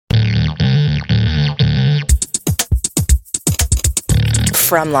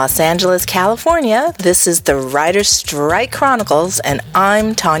From Los Angeles, California, this is the Writers' Strike Chronicles, and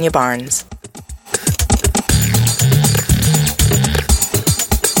I'm Tanya Barnes.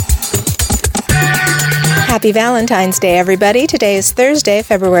 Happy Valentine's Day, everybody. Today is Thursday,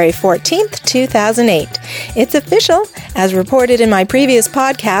 February 14th, 2008. It's official. As reported in my previous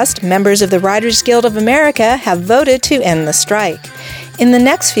podcast, members of the Writers Guild of America have voted to end the strike. In the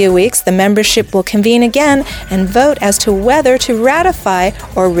next few weeks, the membership will convene again and vote as to whether to ratify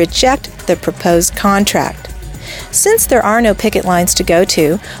or reject the proposed contract. Since there are no picket lines to go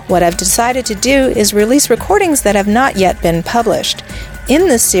to, what I've decided to do is release recordings that have not yet been published. In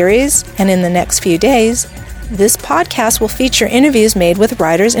this series, and in the next few days, this podcast will feature interviews made with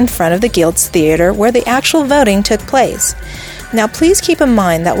writers in front of the Guild's theater where the actual voting took place. Now, please keep in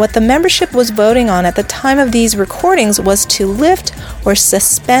mind that what the membership was voting on at the time of these recordings was to lift or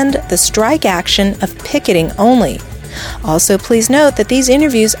suspend the strike action of picketing only. Also, please note that these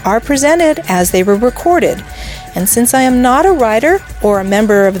interviews are presented as they were recorded. And since I am not a writer or a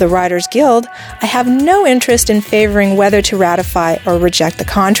member of the Writers Guild, I have no interest in favoring whether to ratify or reject the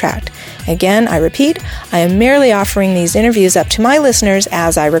contract. Again, I repeat, I am merely offering these interviews up to my listeners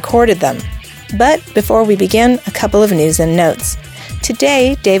as I recorded them. But before we begin, a couple of news and notes.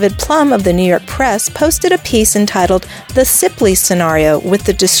 Today, David Plum of the New York Press posted a piece entitled The Sipley Scenario with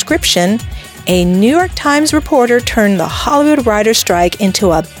the description, "A New York Times reporter turned the Hollywood writer's strike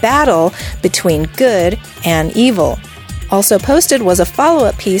into a battle between good and evil." Also posted was a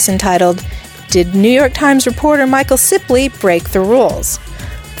follow-up piece entitled, "Did New York Times reporter Michael Sipley break the rules?"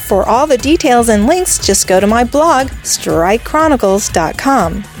 For all the details and links, just go to my blog,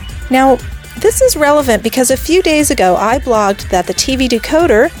 strikechronicles.com. Now, this is relevant because a few days ago I blogged that the TV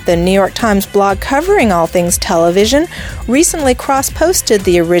Decoder, the New York Times blog covering all things television, recently cross-posted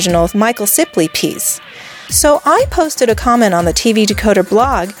the original Michael Sipley piece. So I posted a comment on the TV Decoder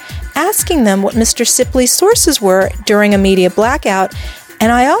blog asking them what Mr. Sipley's sources were during a media blackout,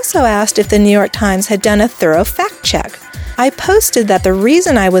 and I also asked if the New York Times had done a thorough fact check. I posted that the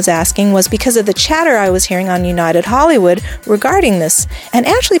reason I was asking was because of the chatter I was hearing on United Hollywood regarding this, and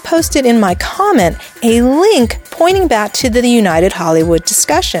actually posted in my comment a link pointing back to the United Hollywood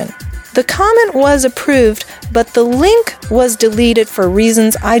discussion. The comment was approved, but the link was deleted for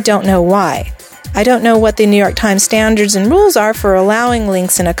reasons I don't know why. I don't know what the New York Times standards and rules are for allowing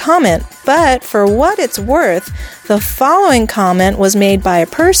links in a comment, but for what it's worth, the following comment was made by a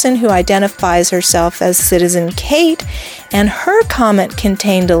person who identifies herself as Citizen Kate, and her comment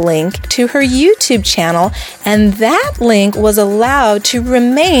contained a link to her YouTube channel, and that link was allowed to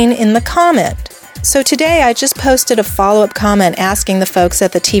remain in the comment. So today I just posted a follow-up comment asking the folks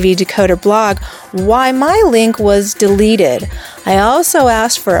at the TV Decoder blog why my link was deleted. I also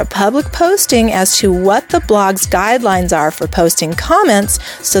asked for a public posting as to what the blog's guidelines are for posting comments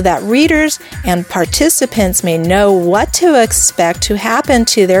so that readers and participants may know what to expect to happen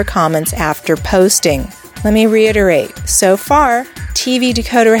to their comments after posting. Let me reiterate. So far, TV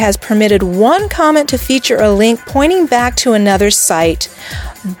Decoder has permitted one comment to feature a link pointing back to another site,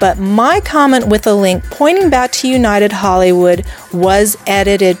 but my comment with a link pointing back to United Hollywood was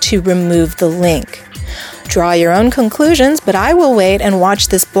edited to remove the link. Draw your own conclusions, but I will wait and watch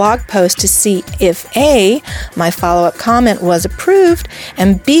this blog post to see if A, my follow-up comment was approved,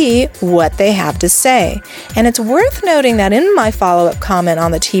 and B, what they have to say. And it's worth noting that in my follow-up comment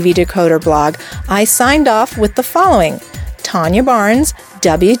on the TV Decoder blog, I signed off with the following: Tanya Barnes,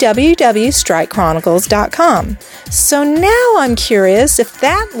 www.strikechronicles.com. So now I'm curious if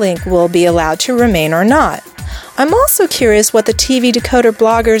that link will be allowed to remain or not. I'm also curious what the TV Decoder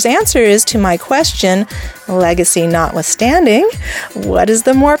blogger's answer is to my question, legacy notwithstanding, what is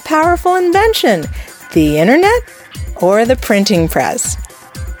the more powerful invention, the internet or the printing press?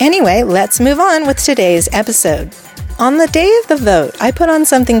 Anyway, let's move on with today's episode. On the day of the vote, I put on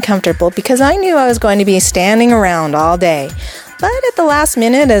something comfortable because I knew I was going to be standing around all day. But at the last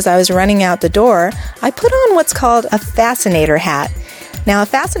minute, as I was running out the door, I put on what's called a fascinator hat. Now, a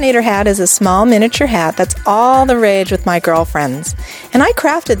fascinator hat is a small miniature hat that's all the rage with my girlfriends, and I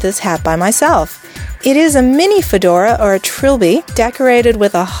crafted this hat by myself. It is a mini fedora or a trilby decorated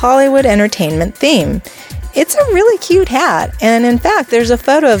with a Hollywood entertainment theme. It's a really cute hat, and in fact, there's a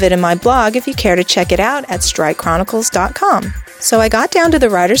photo of it in my blog if you care to check it out at strikechronicles.com. So I got down to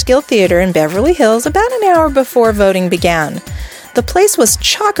the Writers Guild Theater in Beverly Hills about an hour before voting began. The place was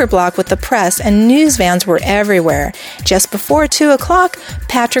chock-a-block with the press, and news vans were everywhere. Just before 2 o'clock,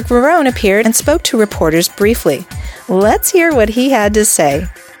 Patrick Verrone appeared and spoke to reporters briefly. Let's hear what he had to say.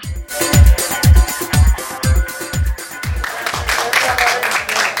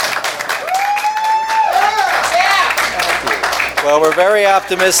 Well, we're very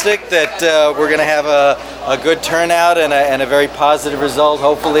optimistic that we're going to have a good turnout and a very positive result.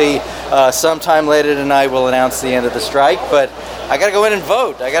 Hopefully, sometime later tonight we'll announce the end of the strike. But I got to go in and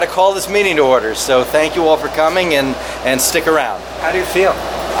vote. I got to call this meeting to order. So thank you all for coming and stick around. How do you feel?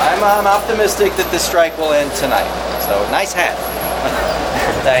 I'm optimistic that this strike will end tonight. So nice hat.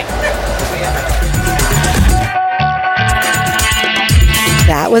 Thank you.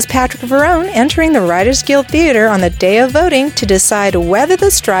 That was Patrick Verone entering the Writers Guild Theater on the day of voting to decide whether the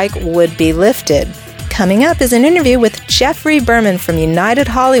strike would be lifted. Coming up is an interview with Jeffrey Berman from United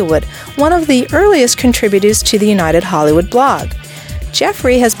Hollywood, one of the earliest contributors to the United Hollywood blog.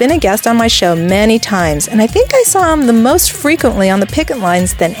 Jeffrey has been a guest on my show many times, and I think I saw him the most frequently on the picket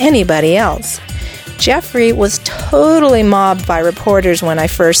lines than anybody else. Jeffrey was totally mobbed by reporters when I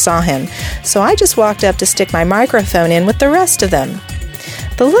first saw him, so I just walked up to stick my microphone in with the rest of them.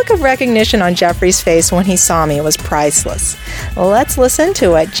 The look of recognition on Jeffrey's face when he saw me was priceless. Let's listen to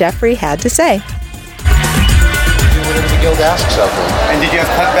what Jeffrey had to say. Do whatever the Guild asks of them. And did you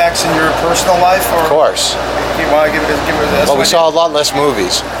have cutbacks in your personal life? Or Of course. do you want to give it a Well, we saw a lot less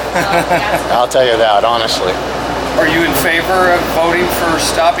movies. I'll tell you that, honestly. Are you in favor of voting for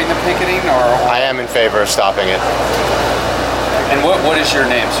stopping the picketing, or? I am in favor of stopping it. And what is your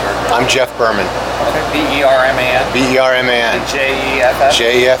name, sir? I'm Jeff Berman. Okay. B-E-R-M-A-N? B-E-R-M-A-N. And J-E-F-F?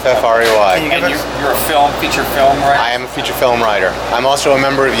 J-E-F-F-R-E-Y. And you're a feature film writer? I am a feature film writer. I'm also a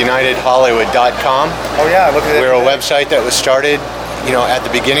member of UnitedHollywood.com. Oh yeah, look at that. We're a website that was started, at the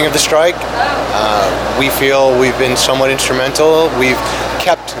beginning of the strike. We feel we've been somewhat instrumental. We've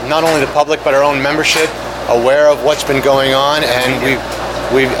kept not only the public but our own membership aware of what's been going on, and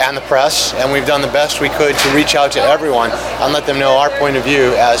and the press, and we've done the best we could to reach out to everyone and let them know our point of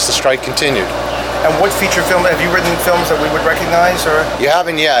view as the strike continued. And what feature film, have you written films that we would recognize, or? You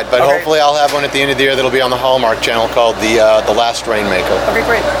haven't yet, but Okay. hopefully I'll have one at the end of the year that'll be on the Hallmark Channel called The Last Rainmaker. Okay,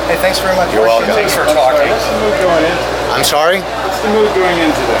 great. Hey, thanks very much. You're welcome. Thanks for talking. What's the mood going in? I'm sorry? What's the mood going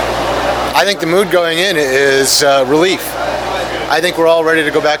in today? I think the mood going in is relief. I think we're all ready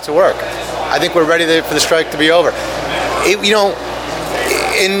to go back to work. I think we're ready for the strike to be over.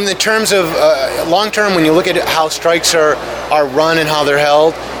 In the terms of long term, when you look at how strikes are run and how they're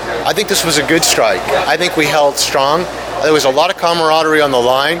held, I think this was a good strike. I think we held strong. There was a lot of camaraderie on the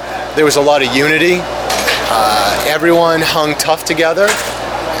line. There was a lot of unity. Everyone hung tough together.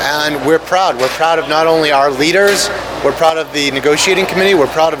 And we're proud. We're proud of not only our leaders, we're proud of the negotiating committee, we're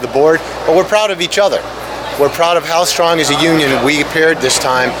proud of the board, but we're proud of each other. We're proud of how strong as a union we appeared this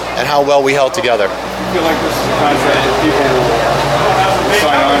time and how well we held together. You feel like this is a contract that people will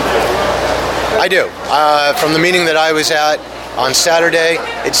sign on to? I do. From the meeting that I was at on Saturday,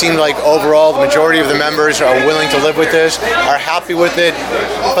 it seemed like overall the majority of the members are willing to live with this, are happy with it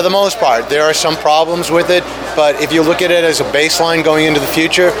for the most part. There are some problems with it, but if you look at it as a baseline going into the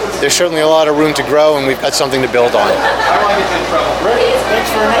future, there's certainly a lot of room to grow, and we've got something to build on.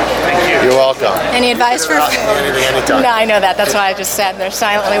 Thanks very much. Thank you. You're welcome. Any advice for... Anything, anytime. No, I know that. That's why I just sat there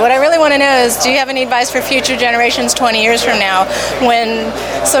silently. What I really want to know is, do you have any advice for future generations 20 years from now when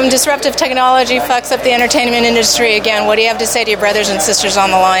some disruptive technology fucks up the entertainment industry again? What do you have to say to your brothers and sisters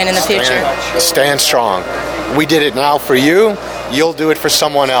on the line in the future? Stand strong. We did it now for you. You'll do it for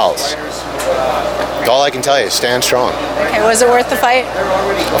someone else. All I can tell you is stand strong. Okay, was it worth the fight?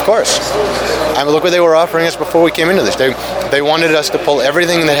 Of course. I mean, look what they were offering us before we came into this. They wanted us to pull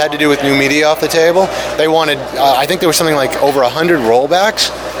everything that had to do with new media off the table. They wanted, I think there was something like over 100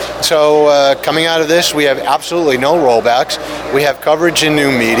 rollbacks. So coming out of this, we have absolutely no rollbacks. We have coverage in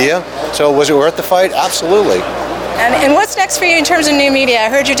new media. So was it worth the fight? Absolutely. And what's next for you in terms of new media? I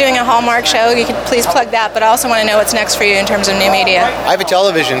heard you're doing a Hallmark show. You could please plug that, but I also want to know what's next for you in terms of new media. I have a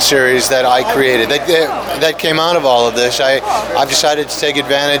television series that I created that came out of all of this. I've decided to take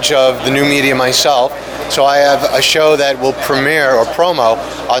advantage of the new media myself. So I have a show that will premiere or promo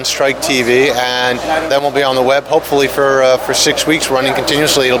on Strike TV, and then will be on the web hopefully for 6 weeks running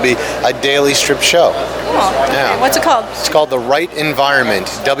continuously. It'll be a daily strip show. Oh, okay. Yeah. What's it called? It's called The Right Environment,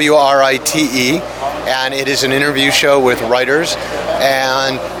 W-R-I-T-E, and it is an interview show with writers.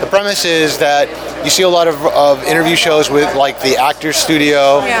 And the premise is that you see a lot of interview shows with like the Actors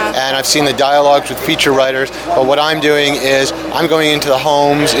Studio, and I've seen the dialogues with feature writers, but what I'm doing is I'm going into the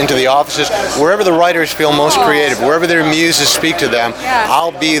homes, into the offices, wherever the writers feel most creative, wherever their muses speak to them,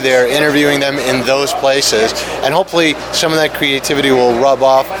 I'll be there interviewing them in those places, and hopefully some of that creativity will rub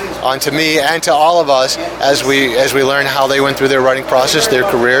off onto me and to all of us as we learn how they went through their writing process, their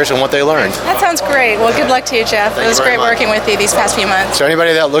careers, and what they learned. That sounds great. Well, good luck to you, Jeff. It was great working with you these past few months. So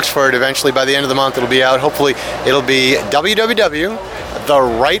anybody that looks for it, eventually by the end of the month it'll be out. Hopefully it'll be www.thelastreignmaker.com.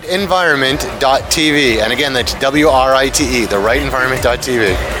 therightesenvironment.tv. And again, that's WRITE,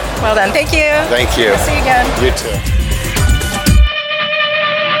 therightesenvironment.tv. Well done. Thank you. Thank you. I'll see you again. You too.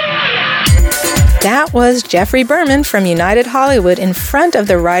 That was Jeffrey Berman from United Hollywood in front of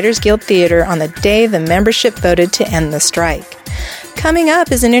the Writers Guild Theater on the day the membership voted to end the strike. Coming up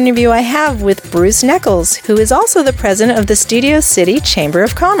is an interview I have with Bruce Nichols, who is also the president of the Studio City Chamber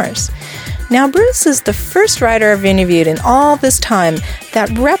of Commerce. Now, Bruce is the first writer I've interviewed in all this time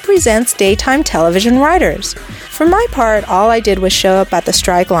that represents daytime television writers. For my part, all I did was show up at the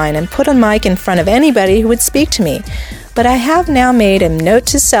strike line and put a mic in front of anybody who would speak to me. But I have now made a note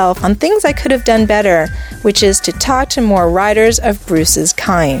to self on things I could have done better, which is to talk to more writers of Bruce's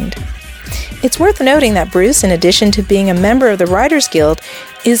kind. It's worth noting that Bruce, in addition to being a member of the Writers Guild,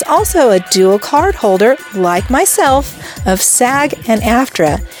 is also a dual card holder, like myself, of SAG and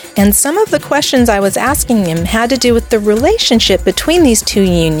AFTRA, and some of the questions I was asking him had to do with the relationship between these two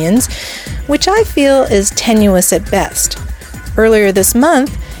unions, which I feel is tenuous at best. Earlier this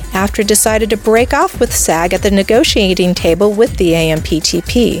month, AFTRA decided to break off with SAG at the negotiating table with the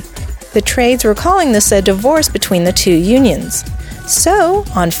AMPTP. The trades were calling this a divorce between the two unions. So,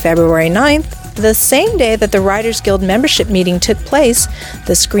 on February 9th, the same day that the Writers Guild membership meeting took place,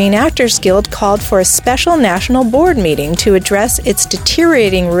 the Screen Actors Guild called for a special national board meeting to address its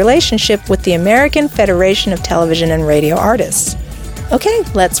deteriorating relationship with the American Federation of Television and Radio Artists. Okay,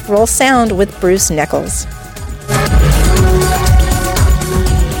 let's roll sound with Bruce Nichols.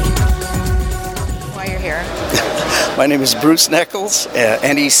 Why you're here? My name is Bruce Nichols,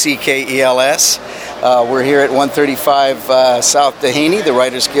 Neckels. We're here at 135 South Dehaney, the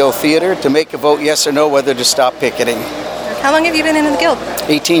Writers Guild Theater, to make a vote yes or no whether to stop picketing. How long have you been in the Guild?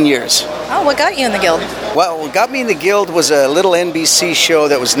 18 years. Oh, what got you in the Guild? Well, what got me in the Guild was a little NBC show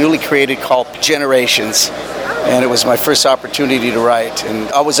that was newly created called Generations. And it was my first opportunity to write. And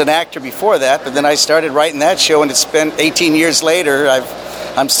I was an actor before that, but then I started writing that show, and it's been 18 years later,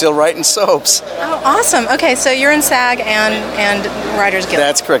 I'm still writing soaps. Oh, awesome. Okay, so you're in SAG and Writers Guild.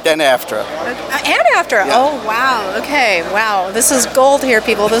 That's correct, and AFTRA. And AFTRA. Yeah. Oh, wow. Okay, wow. This is gold here,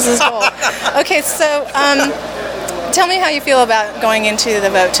 people. This is gold. Okay, so tell me how you feel about going into the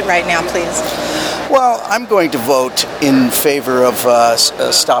vote right now, please. Well, I'm going to vote in favor of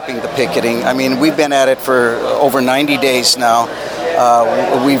stopping the picketing. I mean, we've been at it for over 90 days now.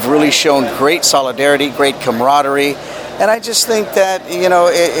 We've really shown great solidarity, great camaraderie. And I just think that,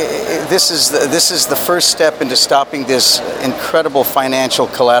 this is the first step into stopping this incredible financial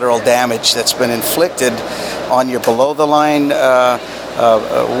collateral damage that's been inflicted on your below-the-line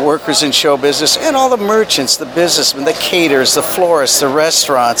workers in show business and all the merchants, the businessmen, the caterers, the florists, the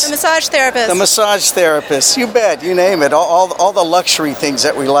restaurants. The massage therapists. The massage therapists, you bet, you name it. All the luxury things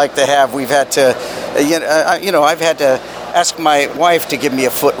that we like to have, we've had to, I've had to ask my wife to give me a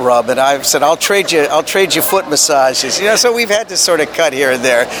foot rub, and I've said I'll trade you foot massages. So we've had to sort of cut here and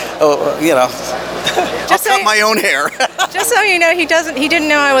there. I'll cut my own hair. Just so you know, he didn't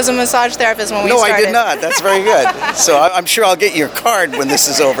know I was a massage therapist when we started. No, I did not. That's very good. So I'm sure I'll get your card when this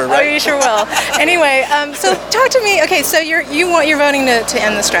is over, right? Oh, you sure will. Anyway, so talk to me. Okay, so you're voting to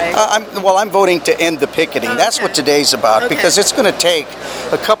end the strike. I'm voting to end the picketing. That's what today's about, because it's going to take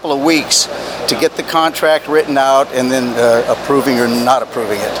a couple of weeks to get the contract written out and then approving or not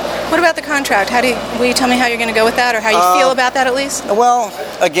approving it. What about the contract? Will you tell me how you're going to go with that, or how you feel about that at least? Well,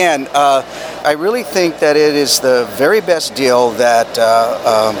 again, I really think that it is the very best deal that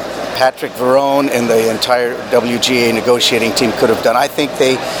Patrick Verone and the entire WGA negotiating team could have done. I think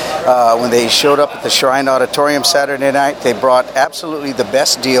when they showed up at the Shrine Auditorium Saturday night, they brought absolutely the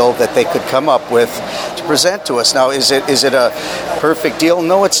best deal that they could come up with to present to us. Now, is it a perfect deal?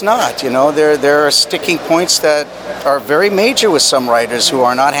 No, it's not. There are sticking points that are very major with some writers who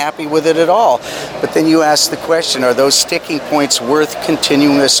are not happy with it at all. But then you ask the question, are those sticking points worth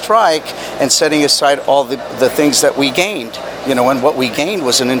continuing a strike and setting aside all the things that we gained? And what we gained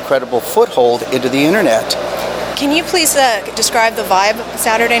was an incredible foothold into the internet. Can you please describe the vibe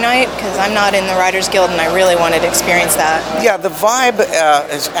Saturday night? Because I'm not in the Writers Guild and I really wanted to experience that. Yeah, the vibe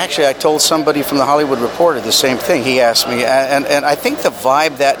is actually, I told somebody from the Hollywood Reporter the same thing. He asked me, and I think the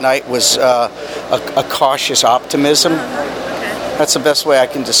vibe that night was a cautious optimism. That's the best way I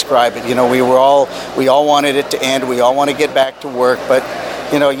can describe it. We all wanted it to end. We all want to get back to work, but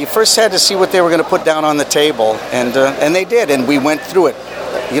you first had to see what they were going to put down on the table, and they did, and we went through it,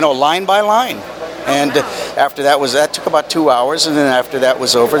 line by line. And after that took about 2 hours, and then after that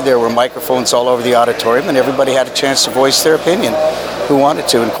was over, there were microphones all over the auditorium, and everybody had a chance to voice their opinion, who wanted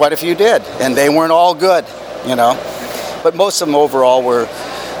to, and quite a few did, and they weren't all good, but most of them overall were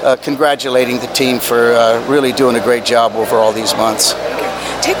congratulating the team for really doing a great job over all these months.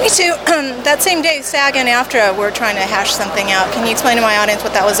 Take me to that same day, SAG and AFTRA were trying to hash something out. Can you explain to my audience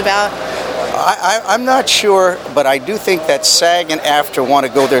what that was about? I'm not sure, but I do think that SAG and AFTRA want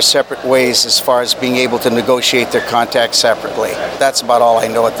to go their separate ways as far as being able to negotiate their contracts separately. That's about all I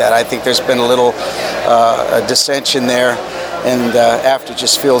know at that. I think there's been a little dissension there, and AFTRA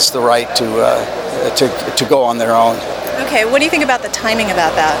just feels the right to go on their own. Okay, what do you think about the timing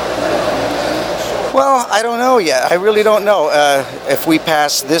about that? Well, I don't know yet. I really don't know. If we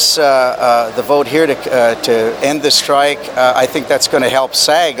pass this, the vote here to end the strike, I think that's going to help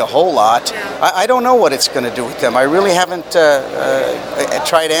SAG a whole lot. I don't know what it's going to do with them. I really haven't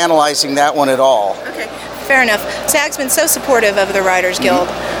tried analyzing that one at all. Okay, fair enough. SAG's been so supportive of the Writers Guild.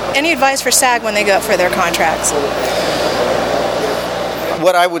 Any advice for SAG when they go up for their contracts?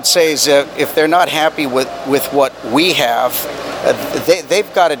 What I would say is if they're not happy with what we have,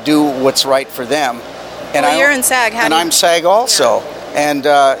 they've got to do what's right for them. And well, you're in SAG. I'm SAG also. Yeah. And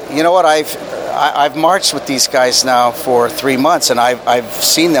you know what? I've marched with these guys now for 3 months, and I've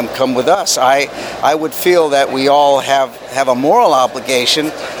seen them come with us. I would feel that we all have a moral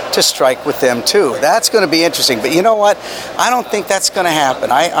obligation to strike with them too. That's going to be interesting. But you know what? I don't think that's going to happen.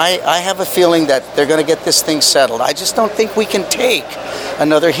 I have a feeling that they're going to get this thing settled. I just don't think we can take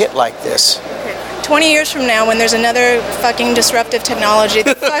another hit like this. 20 years from now, when there's another fucking disruptive technology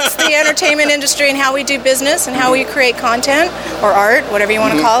that fucks the entertainment industry and how we do business and how we create content or art, whatever you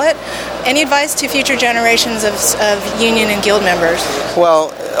want to call it, any advice to future generations of union and guild members?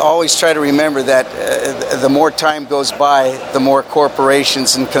 Well, always try to remember that the more time goes by, the more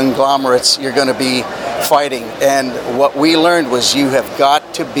corporations and conglomerates you're going to be fighting. And what we learned was you have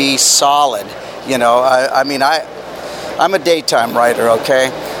got to be solid. You know, I'm a daytime writer,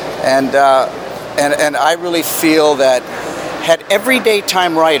 okay? And I really feel that had every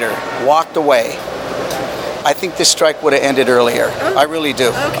daytime writer walked away, I think this strike would have ended earlier. Oh. I really do.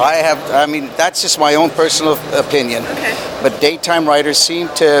 Okay. That's just my own personal opinion. Okay. But daytime writers seem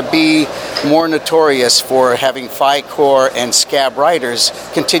to be more notorious for having FICOR and SCAB writers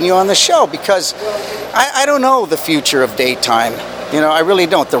continue on the show because I don't know the future of daytime. You know, I really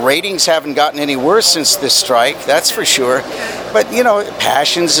don't. The ratings haven't gotten any worse since this strike, that's for sure. But, you know,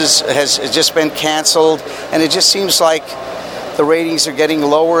 Passions has just been canceled, and it just seems like the ratings are getting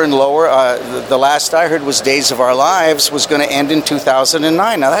lower and lower. The last I heard was Days of Our Lives was going to end in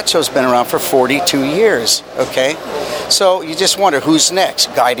 2009. Now, that show's been around for 42 years, okay? So you just wonder, who's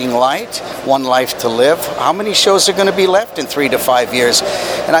next? Guiding Light? One Life to Live? How many shows are going to be left in 3 to 5 years?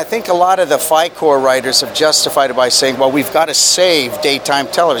 And I think a lot of the FICOR writers have justified it by saying, well, we've got to save daytime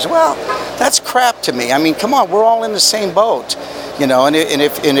television. Well, that's crap to me. I mean, come on, we're all in the same boat. You know, and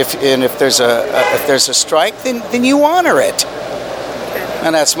if there's a strike, then you honor it.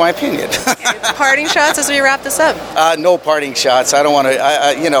 And that's my opinion. Parting shots as we wrap this up? No parting shots. I don't want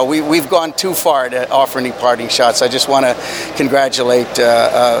to, we've gone too far to offer any parting shots. I just want to congratulate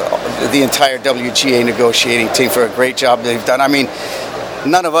the entire WGA negotiating team for a great job they've done. I mean,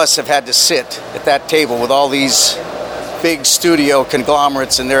 none of us have had to sit at that table with all these big studio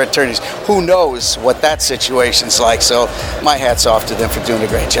conglomerates and their attorneys. Who knows what that situation's like? So my hat's off to them for doing a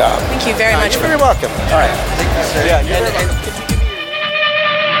great job. Thank you very much. You're very welcome. All right. Yeah, you're very welcome.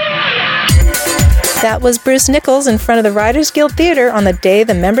 That was Bruce Nichols in front of the Writers Guild Theater on the day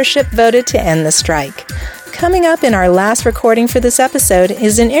the membership voted to end the strike. Coming up in our last recording for this episode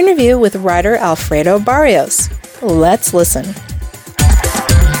is an interview with writer Alfredo Barrios. Let's listen. Who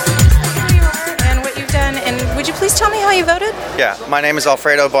you are and what you've done, and would you please tell me how you voted? Yeah, my name is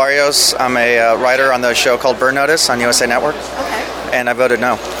Alfredo Barrios. I'm a writer on the show called Burn Notice on USA Network. Okay. And I voted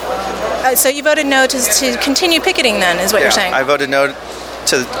no. So you voted no to continue picketing then, is what you're saying? I voted no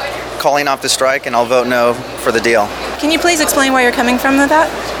to calling off the strike, and I'll vote no for the deal. Can you please explain where you're coming from with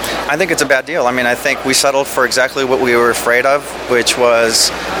that? I think it's a bad deal. I mean, I think we settled for exactly what we were afraid of, which was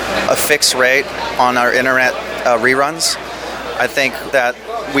a fixed rate on our internet reruns. I think that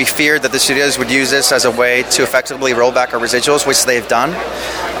we feared that the studios would use this as a way to effectively roll back our residuals, which they've done.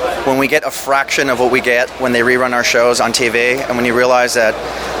 When we get a fraction of what we get when they rerun our shows on TV, and when you realize that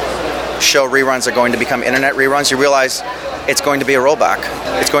show reruns are going to become internet reruns, you realize it's going to be a rollback.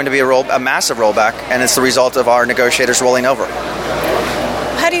 It's going to be a massive rollback, and it's the result of our negotiators rolling over.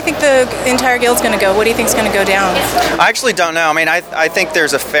 How do you think the entire guild's going to go? What do you think is going to go down? I actually don't know. I mean, I think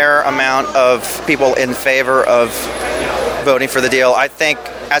there's a fair amount of people in favor of voting for the deal. I think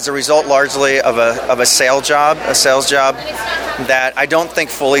as a result largely of a sales job that I don't think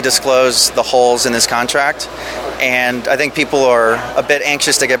fully disclosed the holes in this contract. And I think people are a bit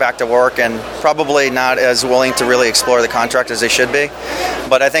anxious to get back to work and probably not as willing to really explore the contract as they should be.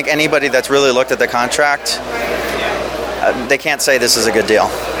 But I think anybody that's really looked at the contract they can't say this is a good deal.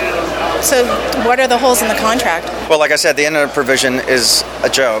 So what are the holes in the contract? Well, like I said, the internet provision is a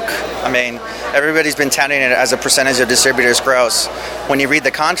joke. I mean, everybody's been touting it as a percentage of distributors' gross. When you read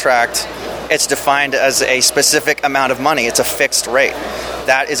the contract, it's defined as a specific amount of money. It's a fixed rate.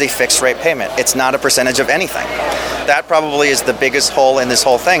 That is a fixed rate payment. It's not a percentage of anything. That probably is the biggest hole in this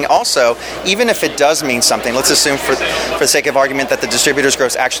whole thing. Also, even if it does mean something, let's assume for the sake of argument that the distributor's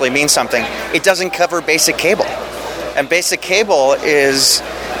gross actually means something, it doesn't cover basic cable. And basic cable is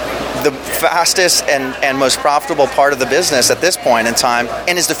the fastest and most profitable part of the business at this point in time,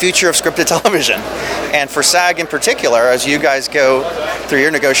 and is the future of scripted television. And for SAG in particular, as you guys go through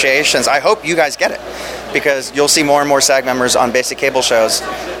your negotiations, I hope you guys get it, because you'll see more and more SAG members on basic cable shows,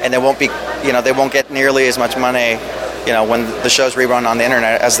 and they won't get nearly as much money, when the shows rerun on the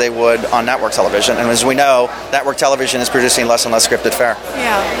internet as they would on network television. And as we know, network television is producing less and less scripted fare.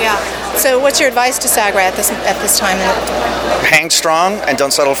 Yeah. So what's your advice to SAG-RA at this time? Hang strong and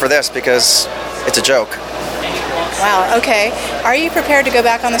don't settle for this, because it's a joke. Wow, okay. Are you prepared to go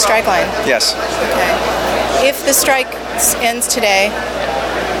back on the strike line? Yes. Okay. If the strike ends today,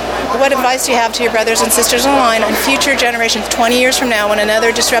 what advice do you have to your brothers and sisters in line on future generations 20 years from now when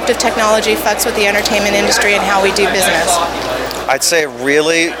another disruptive technology fucks with the entertainment industry and how we do business? I'd say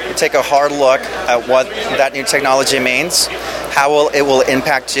really take a hard look at what that new technology means, how it will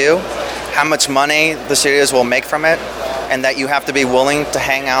impact you, how much money the studios will make from it, and that you have to be willing to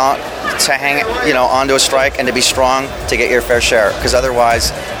hang onto a strike and to be strong to get your fair share, because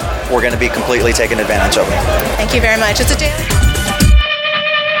otherwise we're going to be completely taken advantage of. Thank you very much. It's a daily.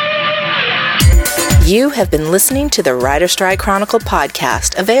 You have been listening to the Writer Strike Chronicle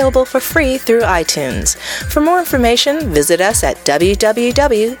podcast, available for free through iTunes. For more information, visit us at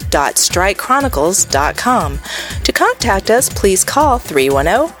www.strikechronicles.com. To contact us, please call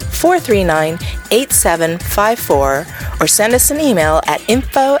 310-439-8754 or send us an email at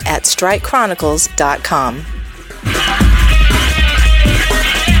info@strikechronicles.com.